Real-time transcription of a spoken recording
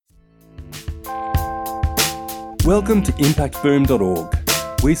Welcome to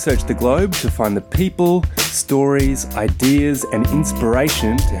impactboom.org. We search the globe to find the people, stories, ideas, and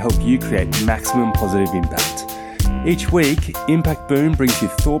inspiration to help you create maximum positive impact. Each week, Impact Boom brings you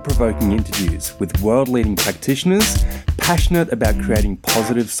thought-provoking interviews with world-leading practitioners passionate about creating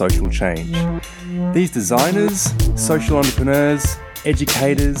positive social change. These designers, social entrepreneurs,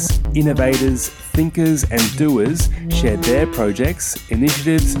 educators, innovators, thinkers, and doers share their projects,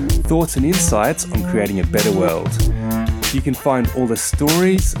 initiatives, thoughts, and insights on creating a better world. You can find all the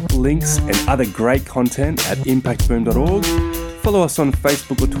stories, links, and other great content at impactboom.org. Follow us on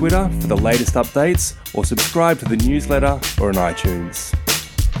Facebook or Twitter for the latest updates, or subscribe to the newsletter or on iTunes.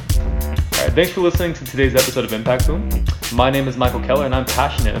 All right, thanks for listening to today's episode of Impact Boom. My name is Michael Keller, and I'm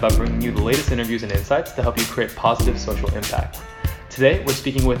passionate about bringing you the latest interviews and insights to help you create positive social impact. Today, we're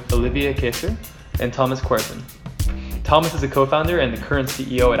speaking with Olivier Kayser and Thomas Querten. Thomas is a co-founder and the current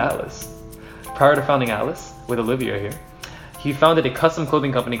CEO at Atlas. Prior to founding Atlas, with Olivier here, he founded a custom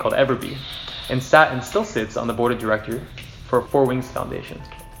clothing company called Everbee, and sat and still sits on the board of directors for Four Wings Foundation.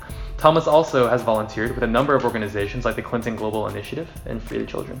 Thomas also has volunteered with a number of organizations like the Clinton Global Initiative and Free the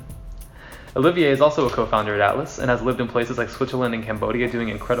Children. Olivier is also a co-founder at Atlas and has lived in places like Switzerland and Cambodia doing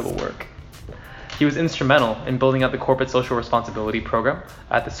incredible work. He was instrumental in building out the corporate social responsibility program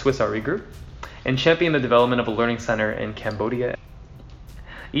at the Swiss RE Group and championed the development of a learning center in Cambodia.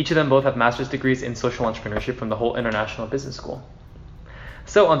 Each of them both have master's degrees in social entrepreneurship from the Whole International Business School.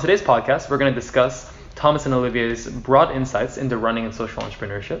 So on today's podcast, we're going to discuss Thomas and Olivier's broad insights into running and social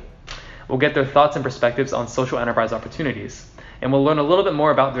entrepreneurship. We'll get their thoughts and perspectives on social enterprise opportunities, and we'll learn a little bit more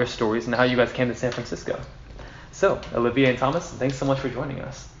about their stories and how you guys came to San Francisco. So, Olivier and Thomas, thanks so much for joining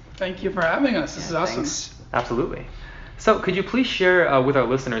us. Thank you for having us. This is awesome. Thanks. Absolutely. So, could you please share with our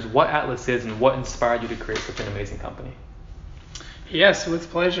listeners what Atlas is and what inspired you to create such an amazing company? Yes,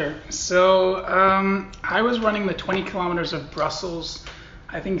 with pleasure. So, I was running the 20 kilometers of Brussels,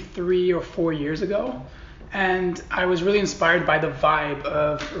 I think 3 or 4 years ago, and I was really inspired by the vibe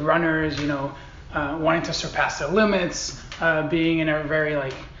of runners, wanting to surpass their limits, being in a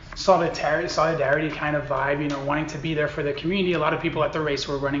very solidarity kind of vibe, wanting to be there for the community. A lot of people at the race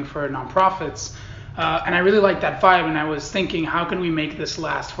were running for nonprofits, and I really liked that vibe, and I was thinking, how can we make this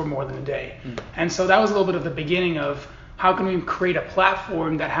last for more than a day? And so that was a little bit of the beginning of how can we create a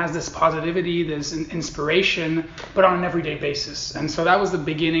platform that has this positivity, this inspiration, but on an everyday basis. And so that was the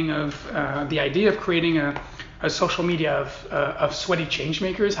beginning of the idea of creating a social media of sweaty change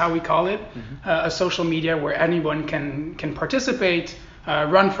makers, how we call it, a social media where anyone can participate,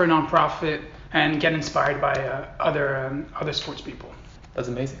 run for a nonprofit, and get inspired by other sports people. That's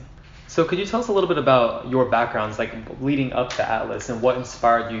amazing. So could you tell us a little bit about your backgrounds, like leading up to Atlas, and what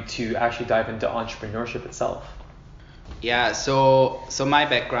inspired you to actually dive into entrepreneurship itself? Yeah, so my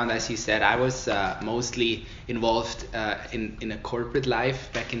background, as you said, I was mostly involved in a corporate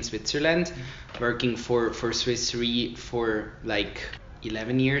life back in Switzerland, working for Swiss Re for like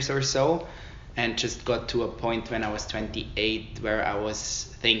 11 years or so, and just got to a point when I was 28 where I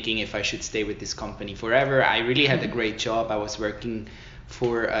was thinking if I should stay with this company forever. I really had a great job. I was working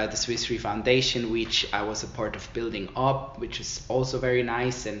for the Swiss Re Foundation, which I was a part of building up, which is also very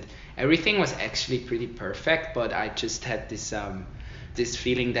nice, and everything was actually pretty perfect, but I just had this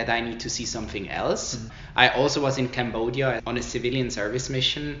feeling that I need to see something else. I also was in Cambodia on a civilian service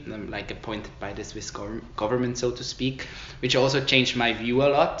mission, like appointed by the Swiss government, so to speak, which also changed my view a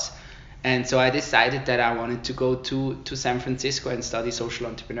lot. And so I decided that I wanted to go to San Francisco and study social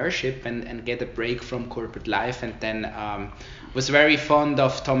entrepreneurship and get a break from corporate life, and then was very fond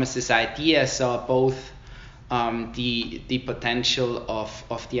of Thomas's idea, saw both the potential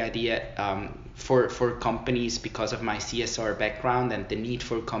of the idea for companies because of my CSR background and the need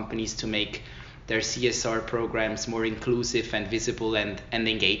for companies to make their CSR programs more inclusive and visible and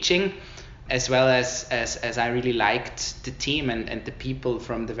engaging, as well as I really liked the team and the people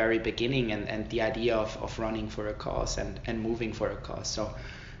from the very beginning and the idea of running for a cause and moving for a cause. So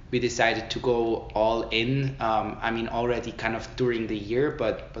we decided to go all in. Already kind of during the year,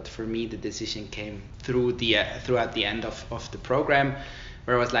 but for me the decision came throughout the end of the program,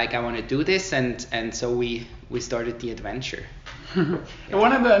 where I was like, I want to do this, and so we started the adventure. And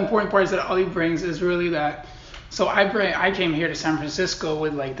one of the important parts that Ollie brings is really that. So I came here to San Francisco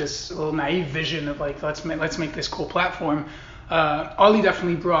with like this little naive vision of like let's make this cool platform. Ollie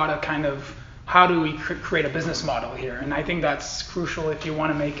definitely brought a kind of how do we create a business model here, and I think that's crucial if you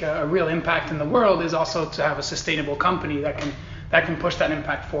want to make a real impact in the world, is also to have a sustainable company that can push that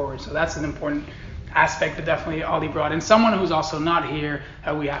impact forward. So that's an important aspect that definitely Ollie brought. And someone who's also not here,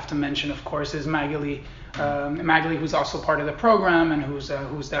 we have to mention, of course, is Magali, who's also part of the program and who's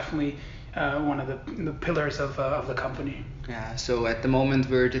definitely one of the pillars of the company. Yeah, so at the moment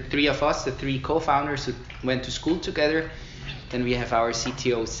we're the three of us, the three co-founders who went to school together. Then we have our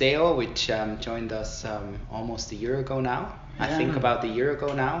CTO, Seo, which joined us almost a year ago now. I think about a year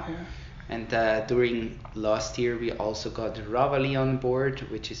ago now. Yeah. And during last year, we also got Ravali on board,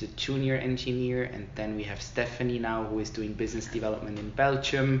 which is a junior engineer. And then we have Stephanie now, who is doing business development in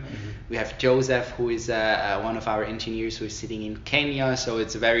Belgium. Mm-hmm. We have Joseph, who is one of our engineers who is sitting in Kenya. So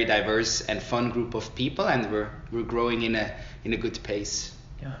it's a very diverse and fun group of people, and we're growing in a good pace.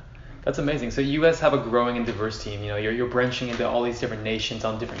 Yeah, that's amazing. So you guys have a growing and diverse team. You know, you're branching into all these different nations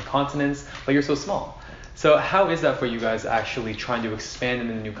on different continents, but you're so small. So how is that for you guys actually trying to expand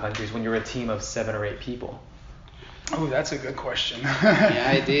into new countries when you're a team of 7 or 8 people? Oh, that's a good question.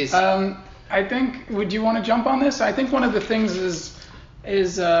 Yeah, it is. I think, would you want to jump on this? I think one of the things is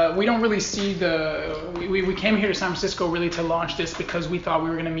we don't really see we came here to San Francisco really to launch this because we thought we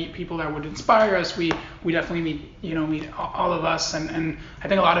were going to meet people that would inspire us. We definitely meet all of us, and I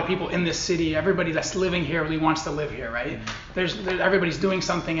think a lot of people in this city, everybody that's living here really wants to live here, right? Everybody's doing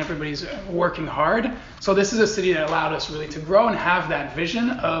something, everybody's working hard. So this is a city that allowed us really to grow and have that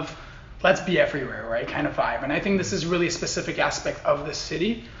vision of let's be everywhere, right? Kind of vibe. And I think this is really a specific aspect of this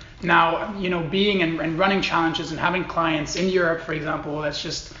city. Now, being and running challenges and having clients in Europe, for example,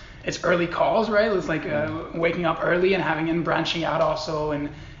 it's early calls, right? It's like waking up early and branching out also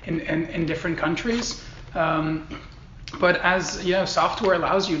in different countries. But as software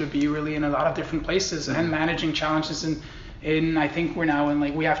allows you to be really in a lot of different places and managing challenges in I think we're now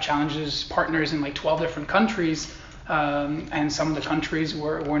we have challenges partners in 12 different countries. And some of the countries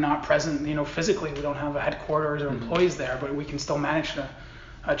we're not present, physically. We don't have a headquarters or employees there, but we can still manage the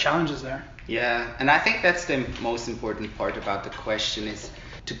challenges there. Yeah, and I think that's the most important part about the question is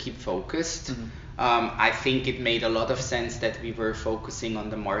to keep focused. Mm-hmm. I think it made a lot of sense that we were focusing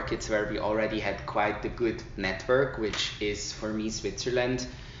on the markets where we already had quite a good network, which is for me Switzerland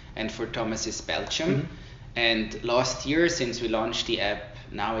and for Thomas is Belgium. Mm-hmm. And last year, since we launched the app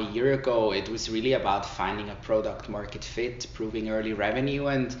now a year ago, it was really about finding a product market fit, proving early revenue,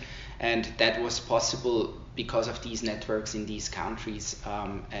 and that was possible because of these networks in these countries,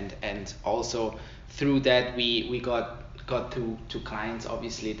 and also through that we got to clients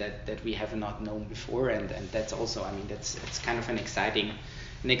obviously that we have not known before, and that's also, I mean, it's kind of an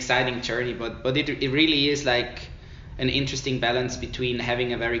exciting journey, but it really is like an interesting balance between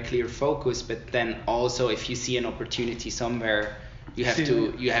having a very clear focus, but then also if you see an opportunity somewhere, you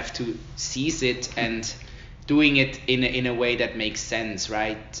have to seize it and doing it in a way that makes sense,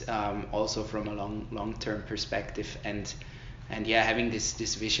 right? Also from a long-term perspective, and having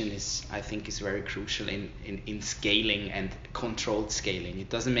this vision I think is very crucial in scaling and controlled scaling. It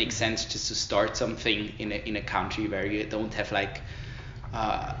doesn't make sense just to start something in a country where you don't have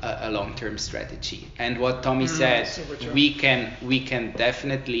a long-term strategy. And what Tommy said, we can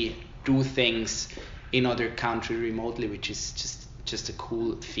definitely do things in other country remotely, which is just a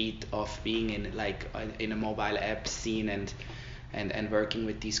cool feat of being in a mobile app scene and working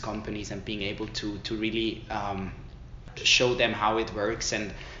with these companies and being able to really show them how it works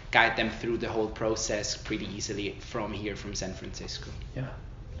and guide them through the whole process pretty easily from San Francisco. Yeah,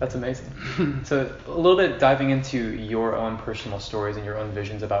 that's amazing. So a little bit diving into your own personal stories and your own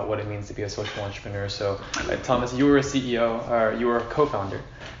visions about what it means to be a social entrepreneur. So Thomas, you were a CEO, or you were a co-founder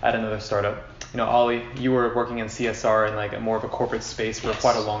at another startup. Ollie, you were working in CSR and more of a corporate space for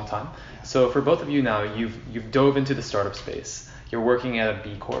quite a long time. So for both of you now, you've dove into the startup space. You're working at a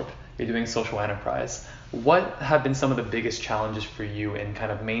B Corp. You're doing social enterprise. What have been some of the biggest challenges for you in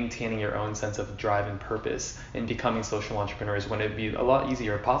kind of maintaining your own sense of drive and purpose in becoming social entrepreneurs when it'd be a lot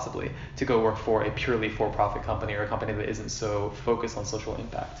easier possibly to go work for a purely for-profit company or a company that isn't so focused on social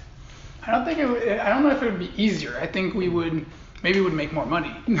impact? I don't know if it would be easier. I think we would make more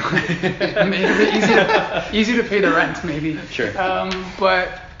money. easy to pay the rent, maybe. Sure. But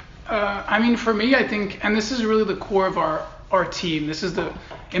I mean, for me, I think, and this is really the core of our team. This is the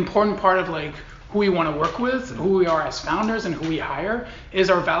important part of who we want to work with, who we are as founders, and who we hire is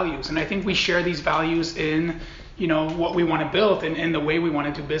our values. And I think we share these values in what we want to build and in the way we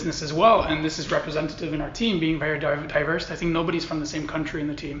want to do business as well. And this is representative in our team being very diverse. I think nobody's from the same country in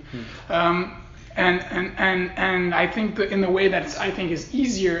the team. And I think that in the way that I think is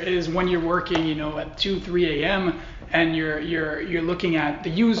easier is when you're working, at 2-3 a.m. and you're looking at the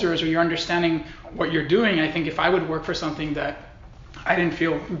users or you're understanding what you're doing. I think if I would work for something that I didn't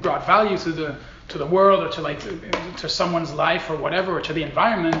feel brought value to the world or to someone's life or whatever, or to the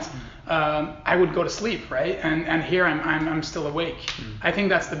environment, I would go to sleep, right? And here I'm still awake. I think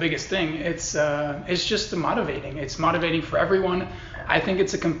that's the biggest thing. It's just motivating. It's motivating for everyone. I think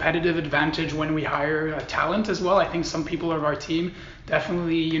it's a competitive advantage when we hire talent as well. I think some people of our team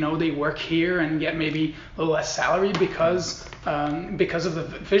definitely, they work here and get maybe a little less salary because of the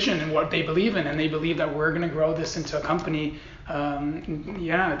vision and what they believe in, and they believe that we're going to grow this into a company.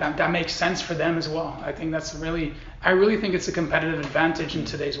 That makes sense for them as well. I think I really think it's a competitive advantage in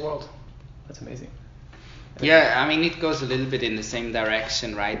today's world. That's amazing. Yeah, I mean, it goes a little bit in the same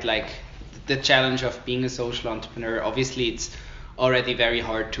direction, right? Like the challenge of being a social entrepreneur, obviously it's already very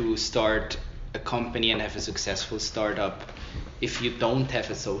hard to start a company and have a successful startup if you don't have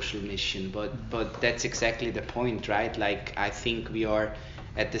a social mission, but that's exactly the point, right? Like I think we are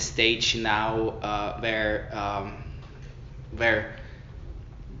at the stage now where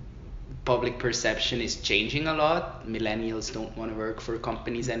public perception is changing a lot. Millennials don't want to work for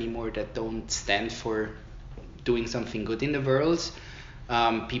companies anymore that don't stand for doing something good in the world.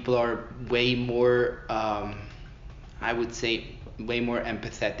 People are way more, I would say, way more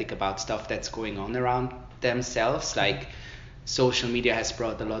empathetic about stuff that's going on around themselves. Like social media has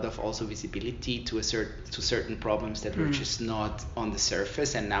brought a lot of also visibility to certain problems that were just not on the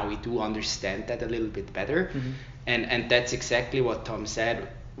surface, and now we do understand that a little bit better. And that's exactly what Tom said,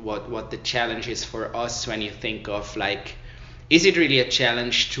 what the challenge is for us when you think of like, is it really a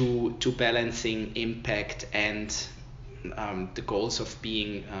challenge to balancing impact and the goals of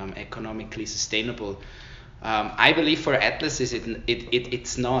being economically sustainable? I believe for Atlas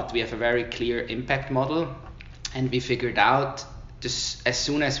it's not. We have a very clear impact model, and we figured out just as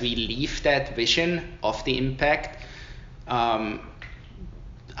soon as we leave that vision of the impact, our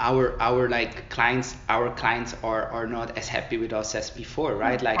clients are not as happy with us as before,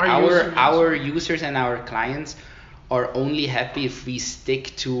 right? Like our users and our clients are only happy if we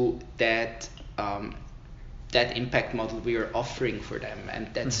stick to that impact model we are offering for them,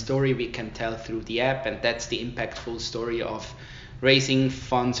 and that story we can tell through the app, and that's the impactful story of raising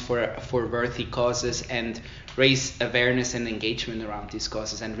funds for worthy causes and raise awareness and engagement around these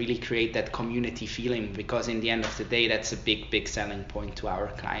causes and really create that community feeling, because in the end of the day that's a big selling point to our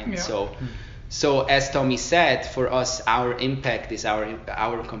clients. So as Tommy said, for us our impact is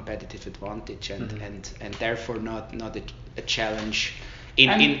our competitive advantage, and therefore not a challenge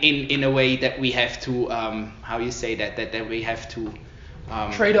in a way that we have to that we have to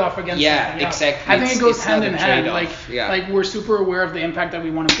trade off against something else. Exactly. I think it goes hand in hand. Like we're super aware of the impact that we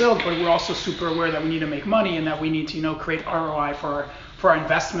want to build, but we're also super aware that we need to make money and that we need to create ROI for our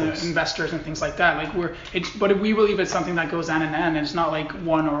investors and things like that. But we believe it's something that goes hand in hand, and it's not like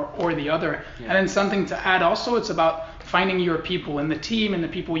one or the other. And then something to add also, it's about finding your people in the team and the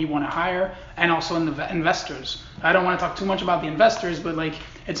people you want to hire, and also in the investors. I don't want to talk too much about the investors, but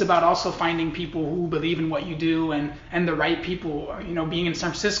it's about also finding people who believe in what you do and the right people. Being in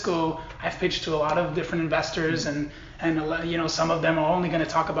San Francisco, I've pitched to a lot of different investors, and some of them are only going to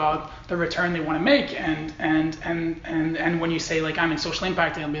talk about the return they want to make, and when you say like I'm in social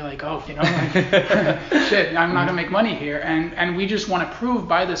impact, they'll be like, oh, shit, I'm not going to make money here, and we just want to prove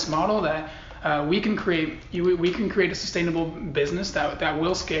by this model that we can create a sustainable business that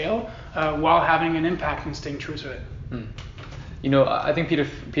will scale while having an impact and staying true to it. I think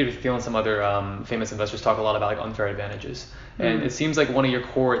Peter Thiel and some other famous investors talk a lot about unfair advantages. And it seems like one of your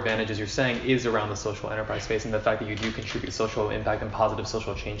core advantages you're saying is around the social enterprise space and the fact that you do contribute social impact and positive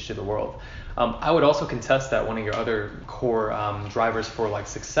social change to the world. I would also contest that one of your other core drivers for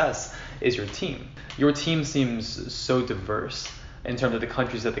success is your team. Your team seems so diverse in terms of the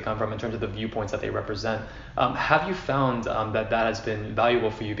countries that they come from, in terms of the viewpoints that they represent. Have you found that has been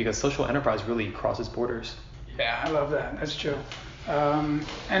valuable for you? Because social enterprise really crosses borders. Yeah, I love that. That's true. And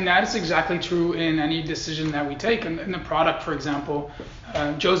that is exactly true in any decision that we take. In the product, for example,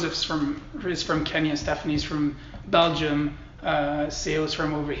 Joseph's is from Kenya, Stephanie's from Belgium, Seo's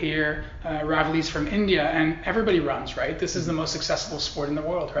from over here, Ravli's from India, and everybody runs, right? This is the most accessible sport in the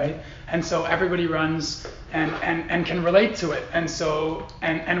world, right? And so everybody runs and can relate to it. And so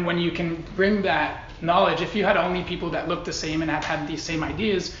and when you can bring that knowledge, if you had only people that looked the same and had these same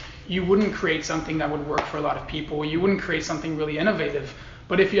ideas, you wouldn't create something that would work for a lot of people. You wouldn't create something really innovative.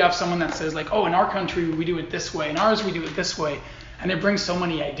 But if you have someone that says like, oh, in our country we do it this way, in ours we do it this way, and it brings so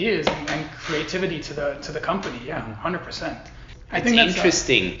many ideas and creativity to the company. Yeah, 100%. I think that's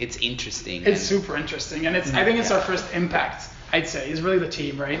interesting. It's interesting. It's super interesting, and I think it's our first impact. I'd say is really the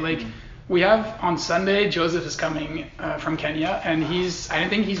team, right? Like we have on Sunday, Joseph is coming from Kenya, and I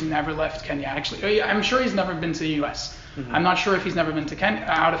think he's never left Kenya. Actually, I'm sure he's never been to the U.S. I'm not sure if he's never been to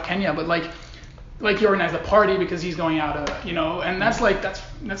out of Kenya, but like he organized a party because he's going out, and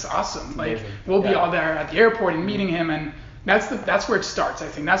that's awesome. Like we'll be all there at the airport and meeting him, that's where it starts. I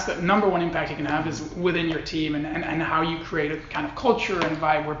think that's the number one impact you can have is within your team and how you create a kind of culture and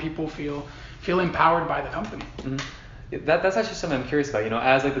vibe where people feel empowered by the company. That's actually something I'm curious about.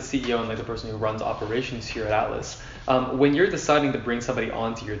 As like the CEO and like the person who runs operations here at Atlas, when you're deciding to bring somebody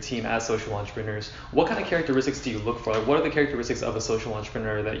onto your team as social entrepreneurs, what kind of characteristics do you look for? Like, what are the characteristics of a social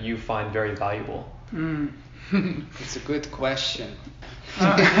entrepreneur that you find very valuable? It's a good question.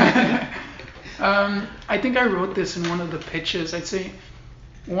 I think I wrote this in one of the pitches. I'd say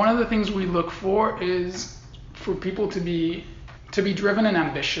one of the things we look for is for people to be driven and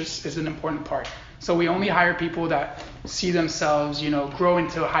ambitious is an important part. So we only hire people that see themselves, grow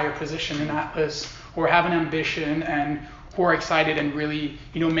into a higher position in Atlas, or have an ambition and who are excited and really,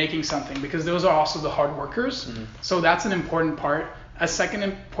 making something, because those are also the hard workers. So that's an important part. A second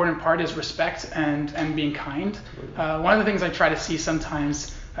important part is respect and being kind. One of the things I try to see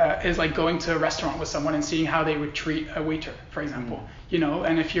sometimes is like going to a restaurant with someone and seeing how they would treat a waiter, for example.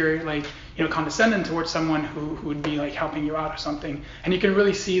 And if you're like, condescending towards someone who would be like helping you out or something, and you can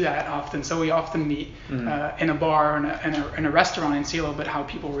really see that often. So we often meet in a bar or in a restaurant and see a little bit how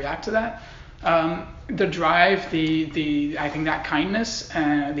people react to that. The drive, I think that kindness,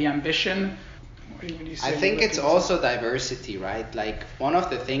 the ambition. I think it's also diversity, right? Like one of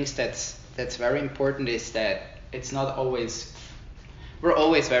the things that's very important is that it's not always, we're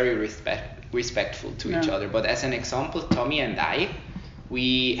always very respectful to each other. But as an example, Tommy and I,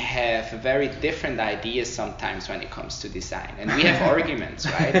 we have very different ideas sometimes when it comes to design, and we have arguments,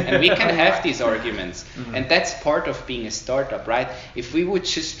 right? And we can have these arguments, and that's part of being a startup, right? If we would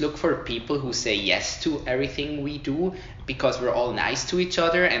just look for people who say yes to everything we do because we're all nice to each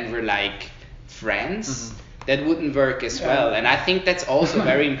other and we're like friends, that wouldn't work as well. And I think that's also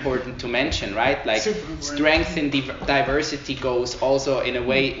very important to mention, right? Like strength in diversity goes also in a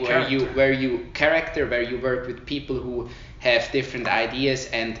way where you work with people who have different ideas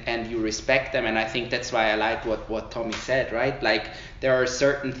and you respect them. And I think that's why I like what Tommy said, right? Like there are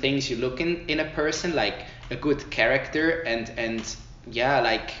certain things you look in a person, like a good character and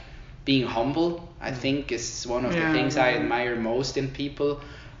like being humble, I think is one of the things I admire most in people.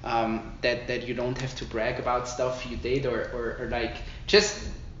 That you don't have to brag about stuff you did or like just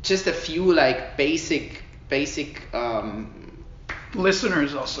a few like basic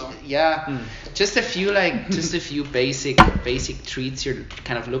listeners also. Just a few basic treats you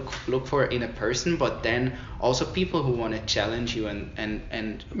kind of look for in a person, but then also people who want to challenge you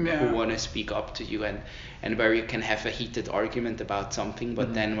and who want to speak up to you and where you can have a heated argument about something,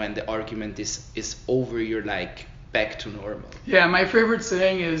 but then when the argument is over, you're like back to normal. Yeah, my favorite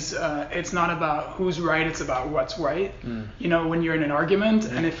saying is it's not about who's right, it's about what's right. When you're in an argument,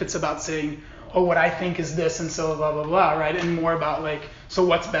 and if it's about saying, oh, what I think is this and so blah blah blah, right? And more about like, so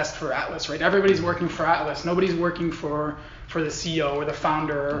what's best for Atlas, right? Everybody's working for Atlas. Nobody's working for the CEO or the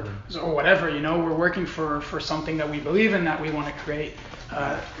founder or whatever, we're working for something that we believe in, that we want to create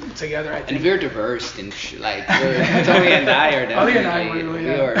together, I think. And we're diverse in like Tommy and I are Tommy and I we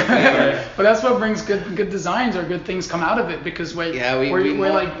are. But that's what brings good designs or good things come out of it, because we're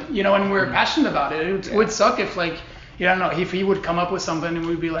like, and we're passionate about it. It would suck if like, if he would come up with something and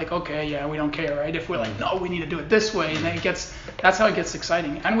we'd be like, okay, we don't care, right? If we're like, no, we need to do it this way, and that's how it gets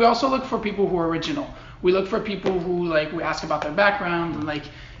exciting. And we also look for people who are original. We look for people who like, we ask about their background, and like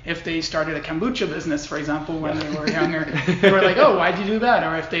if they started a kombucha business, for example, when they were younger, they were like, oh, why'd you do that?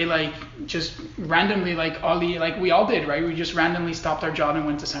 Or if they like just randomly like we all did, right? We just randomly stopped our job and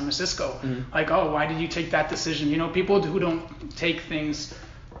went to San Francisco. Like, oh, why did you take that decision? People who don't take things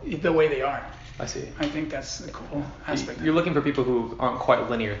the way they are. I see. I think that's a cool aspect. You're looking for people who aren't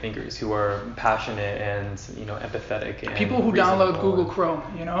quite linear thinkers, who are passionate and empathetic. And people who download Google Chrome,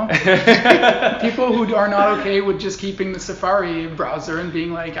 people who are not okay with just keeping the Safari browser and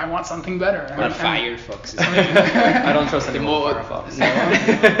being like, I want something better. Or Firefox. I don't trust anyone with Firefox.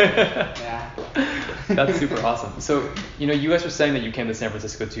 Yeah. That's super awesome. So, you guys were saying that you came to San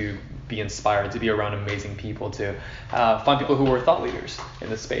Francisco to be inspired, to be around amazing people, to find people who were thought leaders in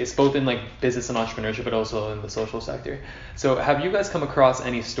this space, both in like business and entrepreneurship, but also in the social sector. So have you guys come across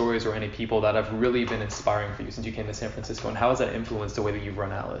any stories or any people that have really been inspiring for you since you came to San Francisco, and how has that influenced the way that you've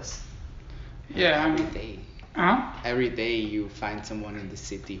run Atlas? Yeah, every day. Every day you find someone in the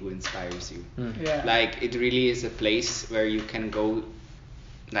city who inspires you. Yeah. Like it really is a place where you can go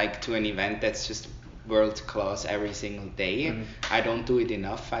like to an event that's just world class every single day. I don't do it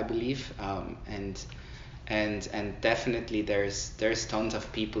enough, I believe, and definitely there's tons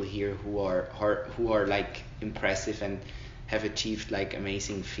of people here who are like impressive and have achieved like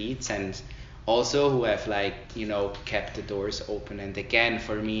amazing feats, and also who have like kept the doors open. And again,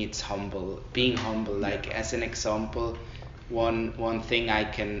 for me, it's being humble. Like as an example, one thing I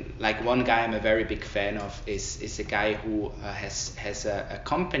can, like, one guy I'm a very big fan of is a guy who has a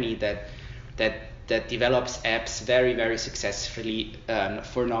company that develops apps very, very successfully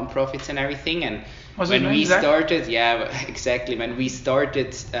for nonprofits and everything. And when we started, exactly, when we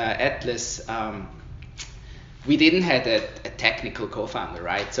started Atlas, we didn't have a technical co-founder,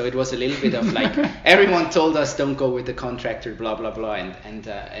 right? So it was a little bit of like, everyone told us don't go with the contractor, blah blah blah,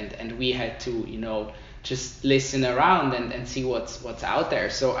 and we had to, you know, just listen around and see what's out there.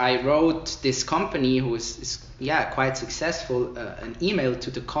 So I wrote this company who is quite successful, an email to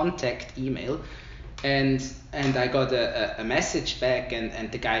the contact email, and I got a message back,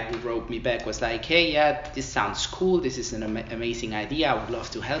 and the guy who wrote me back was like, hey, yeah, this sounds cool, this is an amazing idea, I would love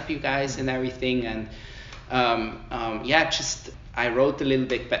to help you guys and everything. And I wrote a little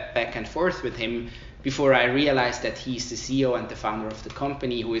bit back and forth with him before I realized that he's the CEO and the founder of the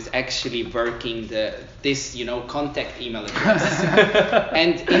company who is actually working this contact email address.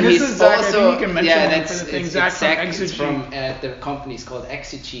 And in this his is Zach, also, I think you can that's the it's Zach exact from the company is called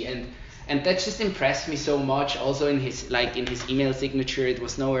Exigy, and that just impressed me so much. Also in his email signature, it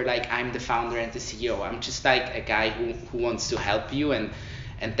was nowhere like I'm the founder and the CEO. I'm just like a guy who wants to help you, and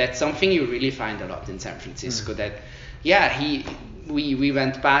that's something you really find a lot in San Francisco. That we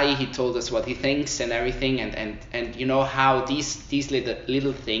went by, he told us what he thinks and everything, and you know how these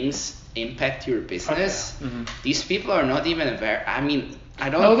little things impact your business. These people are not even aware. I mean, I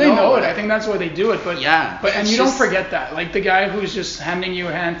don't know. No, they know it. I think that's why they do it. But and you don't just forget that. Like the guy who's just handing you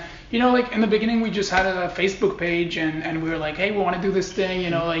a hand. You know, like in the beginning, we just had a Facebook page, and we were like, hey, we want to do this thing, you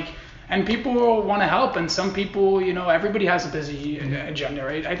know, like, and people want to help, and some people, you know, everybody has a busy agenda,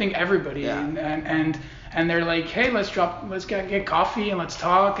 right? I think everybody, and they're like, hey, let's get coffee and let's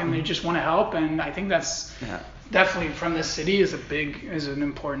talk, and they just want to help, and I think that's definitely from the city is an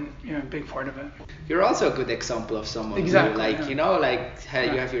important, big part of it. You're also a good example of someone who, you have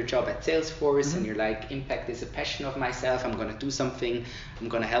your job at Salesforce, and you're like, impact is a passion of myself. I'm gonna do something. I'm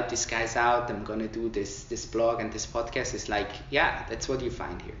gonna help these guys out. I'm gonna do this blog and this podcast. It's like, that's what you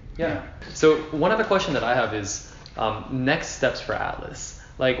find here. Yeah. So one other question that I have is next steps for Atlas.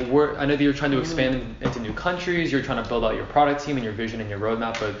 Like, I know that you're trying to expand into new countries. You're trying to build out your product team and your vision and your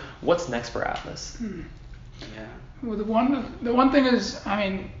roadmap. But what's next for Atlas? Yeah. Well, the one thing is, I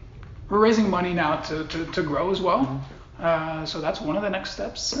mean, we're raising money now to grow as well. So that's one of the next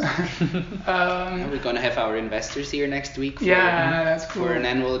steps. We're gonna have our investors here next week. That's cool. For an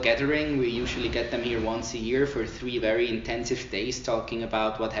annual gathering. We usually get them here once a year for 3 very intensive days, talking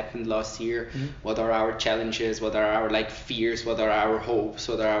about what happened last year, what are our challenges, what are our fears, what are our hopes,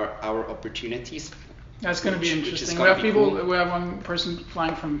 what are our opportunities. That's gonna be interesting. We have people. Cool. We have one person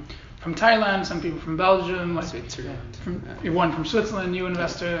flying from Thailand, some people from Belgium, Switzerland. One from Switzerland, new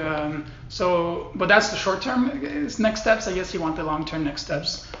investor. But that's the short term. It's next steps. I guess you want the long term next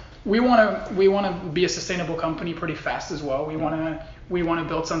steps. We want to be a sustainable company pretty fast as well. We want to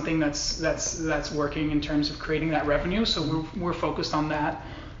build something that's working in terms of creating that revenue. So we're focused on that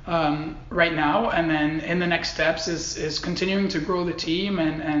right now. And then in the next steps is continuing to grow the team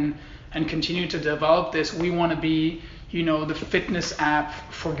and continue to develop this. We want to be the fitness app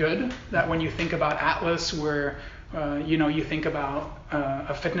for good, that when you think about Atlas, where, you think about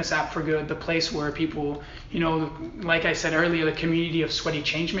a fitness app for good, the place where people, like I said earlier, the community of sweaty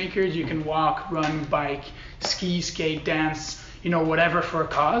change makers, you can walk, run, bike, ski, skate, dance, whatever for a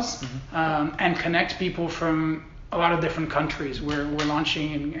cause, and connect people from a lot of different countries. We're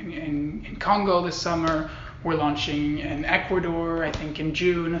launching in Congo this summer. We're launching in Ecuador, I think in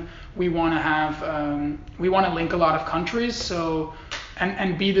June. We want to link a lot of countries, so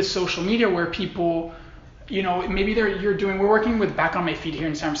and be the social media where people, maybe we're working with Back on My Feet here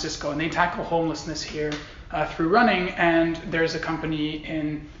in San Francisco, and they tackle homelessness here through running. And there's a company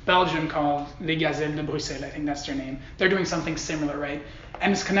in Belgium called Les Gazelles de Bruxelles, I think that's their name. They're doing something similar, right?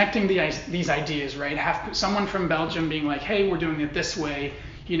 And it's connecting these ideas, right? Have someone from Belgium being like, hey, we're doing it this way.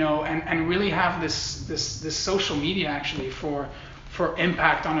 And really have this social media actually for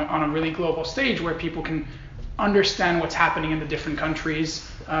impact on a really global stage where people can understand what's happening in the different countries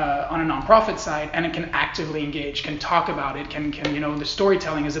on a nonprofit side, and it can actively engage, can talk about it, can the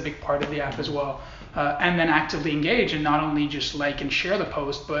storytelling is a big part of the app as well, and then actively engage and not only just like and share the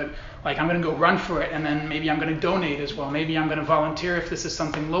post, but like I'm going to go run for it, and then maybe I'm going to donate as well. Maybe I'm going to volunteer if this is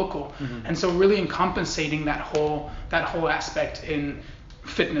something local, and so really encompassing that whole aspect in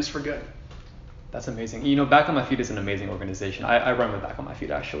fitness for good. That's amazing. You know, Back on My Feet is an amazing organization. I run with Back on My Feet,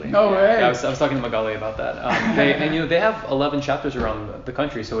 actually. No way. Yeah, I was talking to Magali about that. They have 11 chapters around the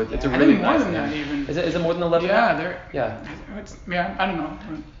country, so it's a really more nice than that even. Is it more than 11? Yeah, I don't know.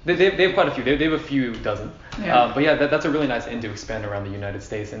 They have quite a few. They have a few dozen. Yeah. But yeah, that's a really nice inn to expand around the United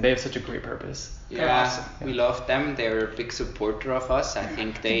States, and they have such a great purpose. Yeah, awesome. We love them. They're a big supporter of us. I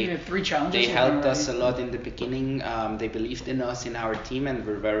think We had 3 challenges. they helped us a lot in the beginning. They believed in us, in our team, and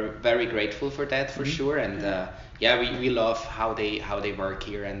we're very, very grateful for that for sure. And we love how they work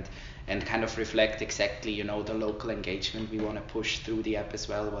here and kind of reflect exactly, you know, the local engagement we want to push through the app as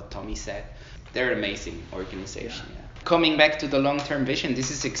well. What Tommy said, they're an amazing organization. Yeah. Coming back to the long-term vision, this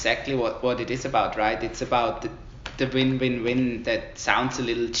is exactly what it is about, right? It's about the win-win-win. That sounds a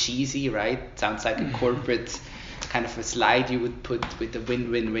little cheesy, right? Sounds like a corporate kind of a slide you would put with the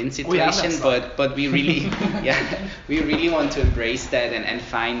win-win-win situation, but we really we really want to embrace that and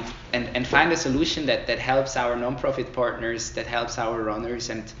find a solution that helps our non-profit partners, that helps our runners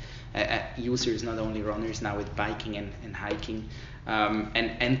and users, not only runners now with biking and hiking,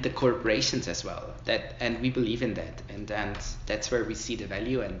 and the corporations as well. And we believe in that, and that's where we see the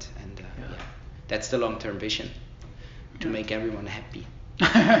value, and that's the long-term vision, to make everyone happy.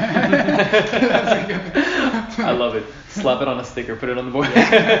 I love it. Slap it on a sticker, put it on the board.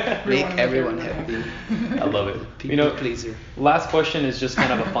 Make everyone happy. I love it. People pleaser. Last question is just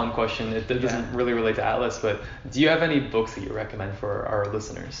kind of a fun question. It doesn't really relate to Atlas, but do you have any books that you recommend for our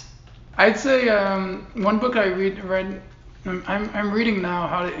listeners? I'd say one book I read. I'm reading now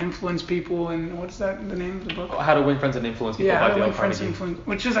How to Influence People, and what's the name of the book? How to Win Friends and Influence People by Dale Carnegie.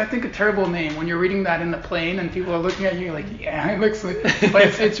 Which is, I think, a terrible name when you're reading that in the plane and people are looking at you like, yeah, it looks like.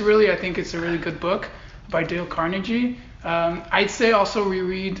 But it's really, I think it's a really good book by Dale Carnegie. I'd say also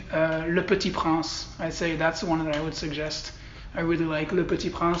reread Le Petit Prince. I'd say that's the one that I would suggest. I really like Le Petit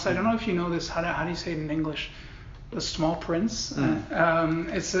Prince. I don't know if you know this. How do you say it in English? The Small Prince.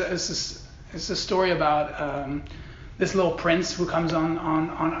 It's a story about this little prince who comes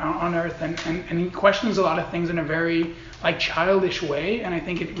on Earth and he questions a lot of things in a very like childish way, and I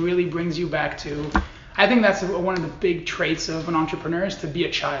think it really brings you back to, I think that's one of the big traits of an entrepreneur, is to be a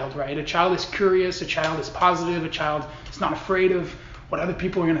child, right? A child is curious, a child is positive, a child is not afraid of what other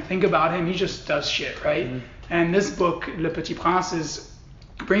people are going to think about him. He just does shit, right? And this book, Le Petit Prince,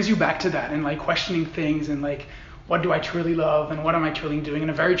 brings you back to that and like questioning things and like, what do I truly love and what am I truly doing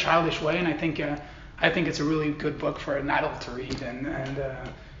in a very childish way. And I think it's a really good book for an adult to read, and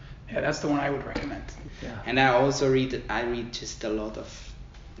that's the one I would recommend. Yeah. And I read just a lot of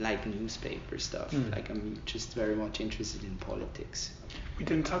like newspaper stuff. Like I'm just very much interested in politics. We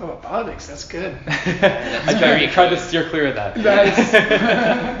didn't talk about politics. That's good. I tried to steer clear of that.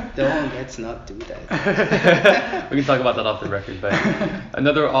 Let's not do that. We can talk about that off the record. But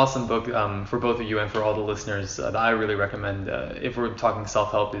another awesome book for both of you and for all the listeners that I really recommend, if we're talking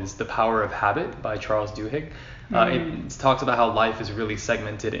self-help, is The Power of Habit by Charles Duhigg. It talks about how life is really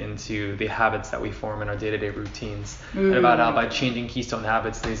segmented into the habits that we form in our day-to-day routines, and about how by changing keystone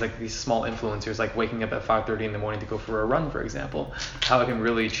habits, these small influencers, like waking up at 5:30 in the morning to go for a run, for example, how it can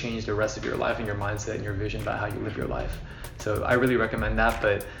really change the rest of your life and your mindset and your vision about how you live your life. So I really recommend that.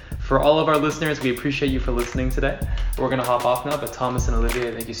 But for all of our listeners, we appreciate you for listening today. We're going to hop off now, but Thomas and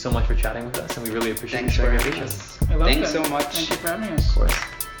Olivier, thank you so much for chatting with us, and we really appreciate Thanks you sharing for your having vision. us. I love Thanks that. so much. Thank you for having us. Of course.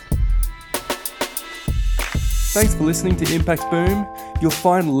 Thanks for listening to Impact Boom. You'll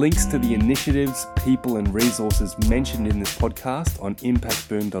find links to the initiatives, people and resources mentioned in this podcast on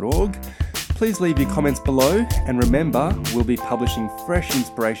impactboom.org. Please leave your comments below, and remember, we'll be publishing fresh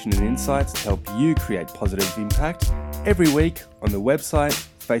inspiration and insights to help you create positive impact every week on the website,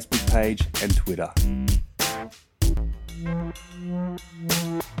 Facebook page and Twitter.